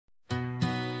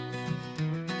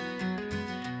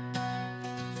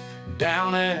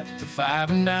Down at the five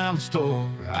and dime store,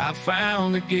 I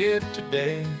found a gift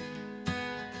today,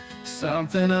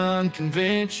 something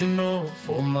unconventional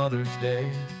for Mother's Day.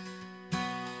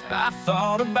 I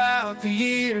thought about the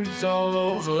years, all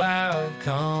those loud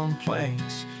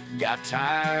complaints. Got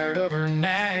tired of her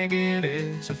nagging,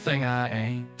 it's a thing I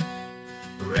ain't.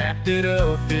 Wrapped it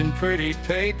up in pretty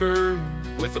paper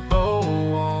with a bow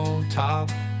on top.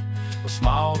 A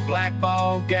small black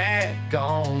ball gag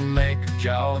gonna make her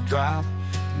jaw drop.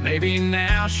 Maybe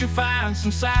now she'll find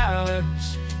some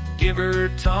silence, give her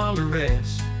tongue a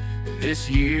rest. This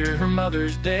year her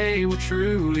Mother's Day will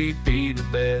truly be the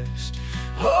best.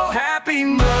 Oh, happy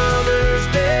Mother's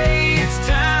Day, it's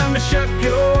time to shut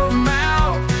your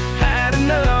mouth. Had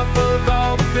enough of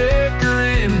all the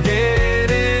bickering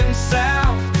heading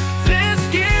south. This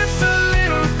gift's a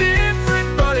little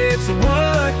different, but it's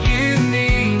what you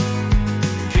need.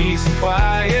 Peace and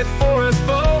quiet for us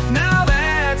both, now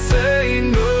that's a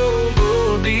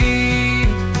noble deed.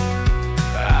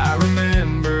 I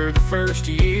remember the first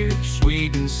year,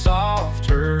 sweet and soft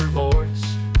her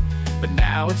voice, but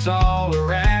now it's all a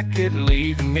racket,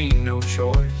 leaving me no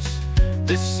choice.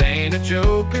 This ain't a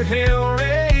joke or hell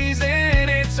raising,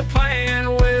 it's a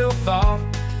plan well thought.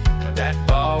 That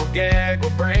ball gag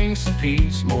will bring some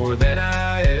peace, more than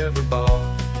I ever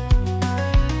bought.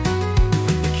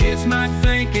 The kids might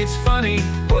think it's funny,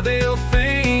 or they'll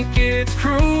think it's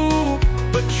cruel,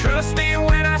 but trust me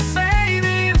when I say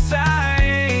this, I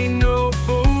ain't no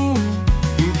fool.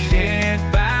 You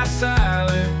can't buy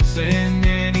silence in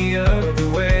any other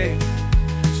way.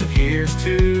 So here's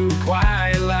to a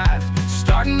quiet life,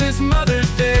 starting this Mother's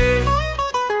Day.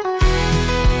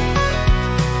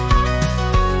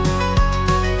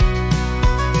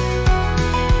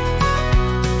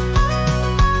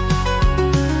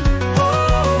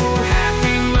 Oh,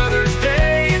 happy Mother's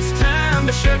Day, it's time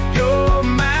to shut your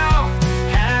mouth.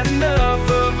 Had enough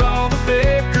of all the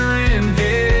bickering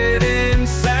heading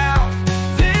south.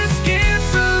 This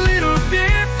gift's a little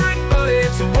different, but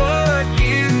it's what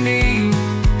you need.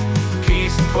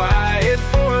 Peace and quiet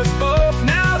for us both,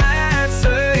 now that's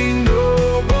a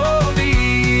noble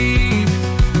deed.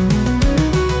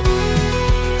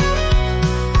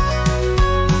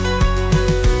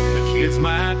 The kids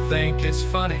might think it's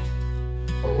funny,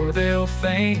 or they'll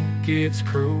think it's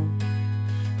cruel,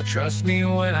 but trust me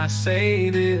when I say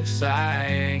this, I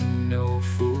ain't no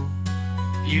fool.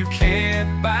 You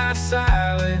can't buy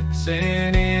silence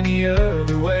in any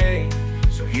other way.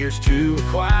 So here's to a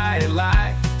quiet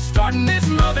life, starting this